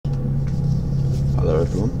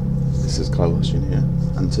this is Kylosian here,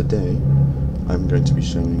 and today I'm going to be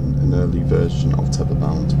showing an early version of Tether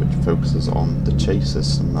Bound which focuses on the chase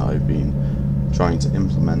system that I've been trying to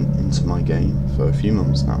implement into my game for a few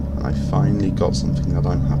months now, and I finally got something that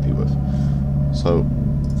I'm happy with. So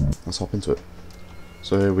let's hop into it.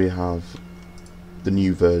 So here we have the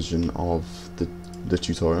new version of the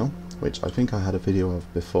tutorial, which I think I had a video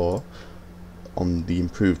of before on the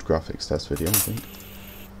improved graphics test video, I think.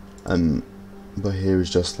 But here is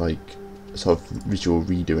just like a sort of visual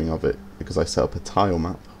redoing of it, because I set up a tile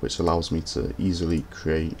map which allows me to easily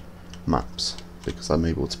create maps, because I'm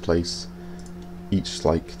able to place each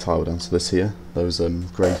like tile down. So this here, those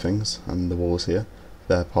grey things and the walls here,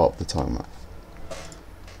 they're part of the tile map.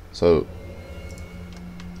 So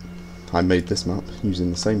I made this map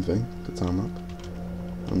using the same thing, the tile map,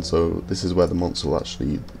 and so this is where the monster will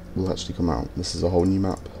actually come out. This is a whole new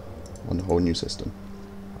map on a whole new system.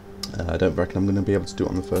 I don't reckon I'm going to be able to do it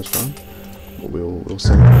on the first round, but we'll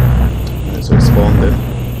see. So it spawned in.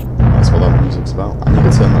 That's what that music's about. I need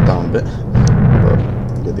to turn that down a bit, but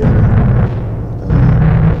you get the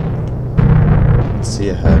idea. See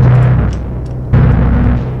ahead.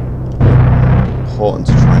 Important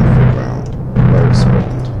to try and figure out where it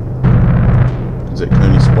spawned, because it can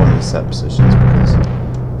only spawn in set positions, because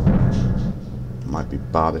it might be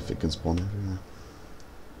bad if it can spawn everywhere.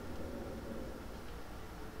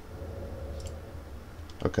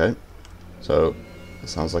 Okay, so it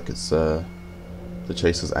sounds like it's the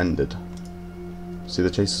chase has ended. See,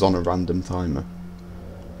 the chase is on a random timer.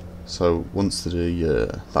 So once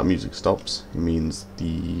that music stops, it means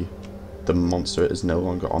the monster is no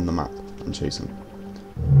longer on the map and chasing.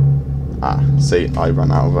 See, I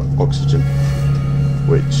ran out of oxygen,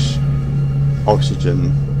 which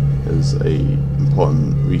oxygen is a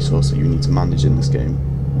important resource that you need to manage in this game,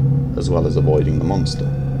 as well as avoiding the monster.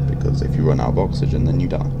 Because if you run out of oxygen, then you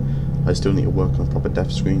die. I still need to work on a proper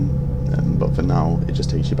death screen, but for now it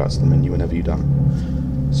just takes you back to the menu whenever you die.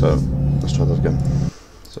 So let's try that again.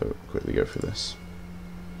 So quickly go through this.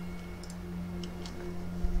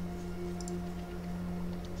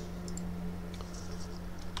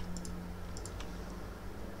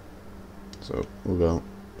 So we'll go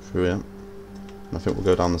through here, and I think we'll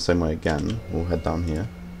go down the same way again. We'll head down here,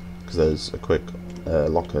 because there's a quick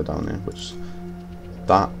locker down here, which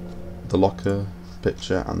the locker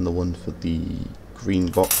picture and the one for the green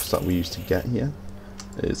box that we used to get here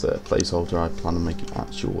is a placeholder. I plan on making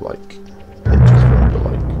actual like pictures for it, but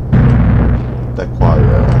like they're quite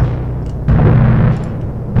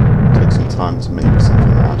take some time to make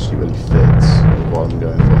something that actually really fits with what I'm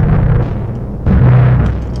going for.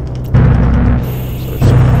 So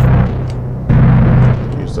just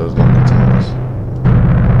use those locker tags.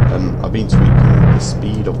 I've been tweaking the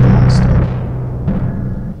speed of the monster,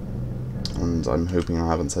 and I'm hoping I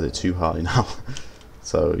haven't set it too high now.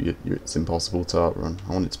 So it's impossible to outrun.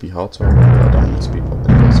 I want it to be hard to outrun, but I don't want it to be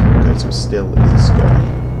impossible. Okay, so it still is going.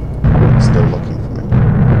 It's still looking for me.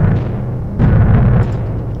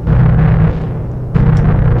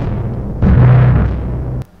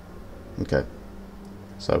 Okay,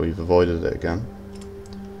 so we've avoided it again.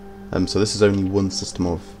 So this is only one system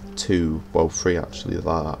of two, well three actually,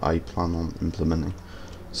 that I plan on implementing.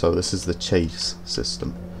 So this is the chase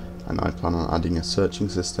system, and I plan on adding a searching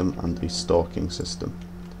system and a stalking system.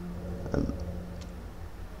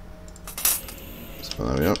 So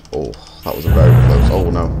there we go. Oh, that was a very close. Oh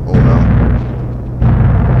no, oh no.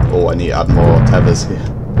 Oh, I need to add more tethers here.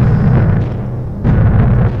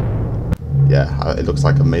 Yeah, it looks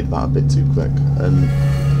like I made that a bit too quick.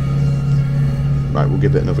 Right, we'll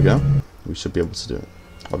give it another go. We should be able to do it.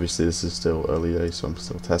 Obviously this is still early days, so I'm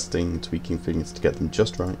still testing, tweaking things to get them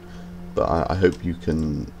just right. But I hope you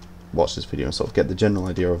can watch this video and sort of get the general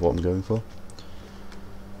idea of what I'm going for.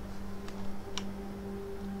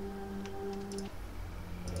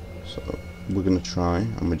 So we're going to try,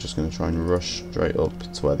 and we're just going to try and rush straight up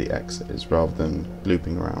to where the exit is, rather than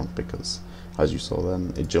looping around, because as you saw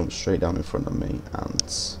then, it jumped straight down in front of me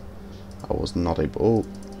and I was not able.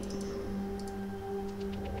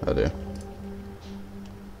 Oh dear.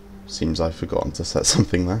 Seems I've forgotten to set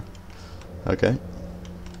something there. Okay.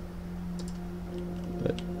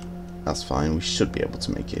 That's fine, we should be able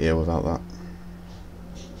to make it here without that.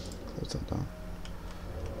 Close that down.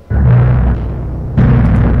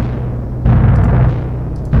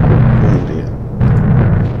 Oh dear.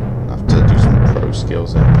 I have to do some pro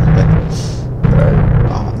skills here.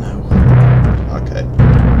 Oh no. Okay.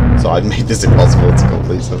 So I've made this impossible to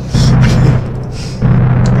complete, so.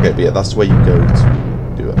 Okay, but yeah, that's where you go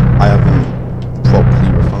to do it. I haven't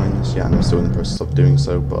properly refined this yet, and I'm still in the process of doing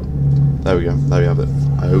so, but there we go, there we have it.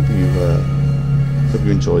 I hope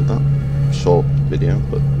you enjoyed that. short video,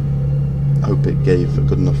 but I hope it gave a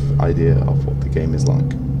good enough idea of what the game is like.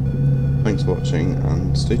 Thanks for watching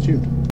and stay tuned.